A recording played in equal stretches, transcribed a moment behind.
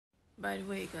By the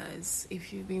way, guys,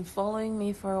 if you've been following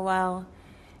me for a while,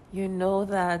 you know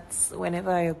that whenever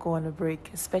I go on a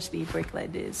break, especially a break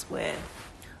like this, where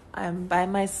I'm by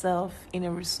myself in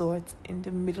a resort in the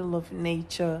middle of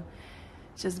nature,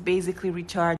 just basically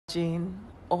recharging,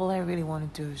 all I really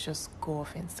want to do is just go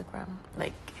off Instagram.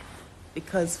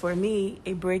 Because for me,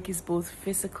 a break is both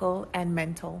physical and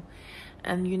mental.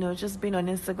 And, just being on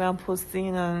Instagram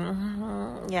posting,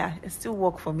 and yeah, it still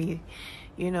work for me,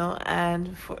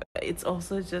 and it's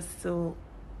also just to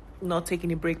not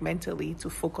taking a break mentally to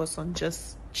focus on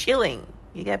just chilling.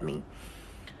 You get me?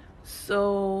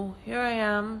 So here I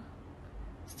am,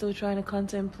 still trying to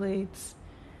contemplate,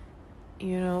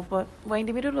 but we're in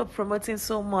the middle of promoting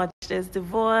so much. There's The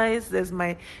Voice, there's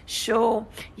my show.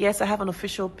 Yes, I have an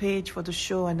official page for the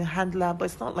show and the handler, but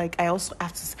it's not like I also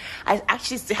have to, I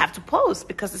actually still have to post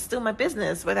because it's still my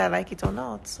business, whether I like it or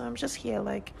not. So I'm just here,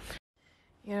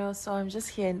 so I'm just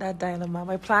here in that dilemma.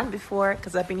 My plan before,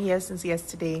 because I've been here since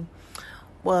yesterday,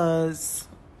 was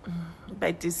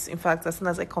in fact, as soon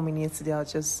as I come in yesterday, I'll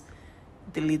just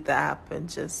delete the app and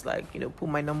just put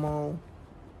my normal,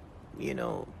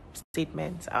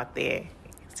 statements out there.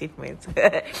 Statements.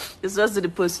 It's just to the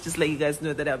post, just let you guys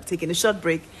know that I'm taking a short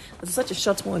break. It's such a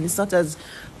short one. It's not as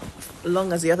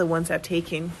long as the other ones I've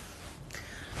taken.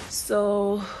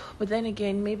 So, but then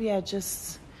again, maybe I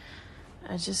just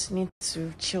need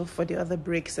to chill for the other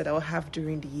breaks that I'll have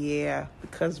during the year,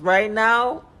 because right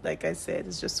now, like I said,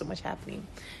 it's just so much happening.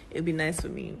 It'd be nice for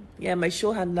me. Yeah, my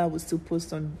show handler will still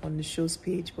post on the show's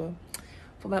page, but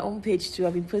for my own page too,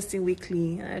 I've been posting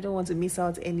weekly. I don't want to miss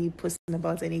out any posting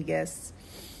about any guests.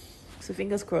 So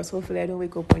fingers crossed, hopefully I don't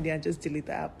wake up one day and just delete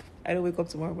the app. I don't wake up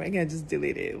tomorrow morning and just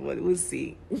delete it, but we'll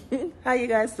see. How you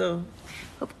guys though?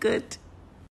 Hope good.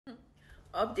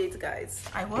 Update, guys.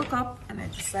 I woke up and I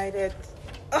decided,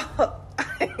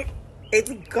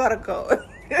 it's gotta go.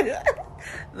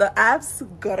 The app's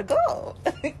gotta go.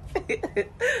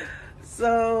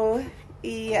 So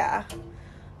yeah,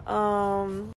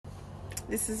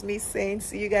 this is me saying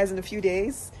see you guys in a few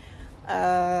days.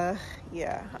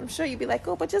 Yeah, I'm sure you'll be like,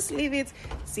 oh, but just leave it.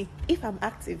 See, if I'm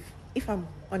active, if I'm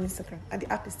on Instagram and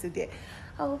the app is still there,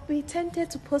 I'll be tempted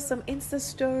to post some Insta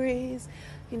stories,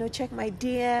 check my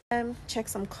DM, check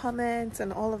some comments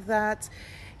and all of that,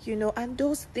 and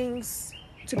those things,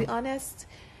 to be honest,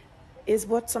 is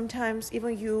what sometimes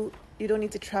even you don't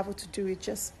need to travel to do it,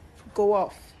 just go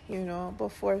off, but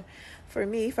for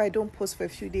me, if I don't post for a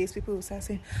few days, people will start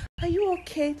saying, are you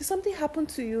okay? Did something happen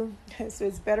to you? So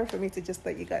it's better for me to just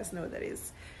let you guys know that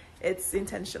it's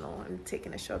intentional. I'm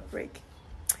taking a short break.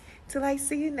 Till I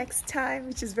see you next time,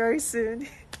 which is very soon.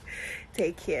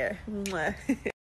 Take care. Mwah.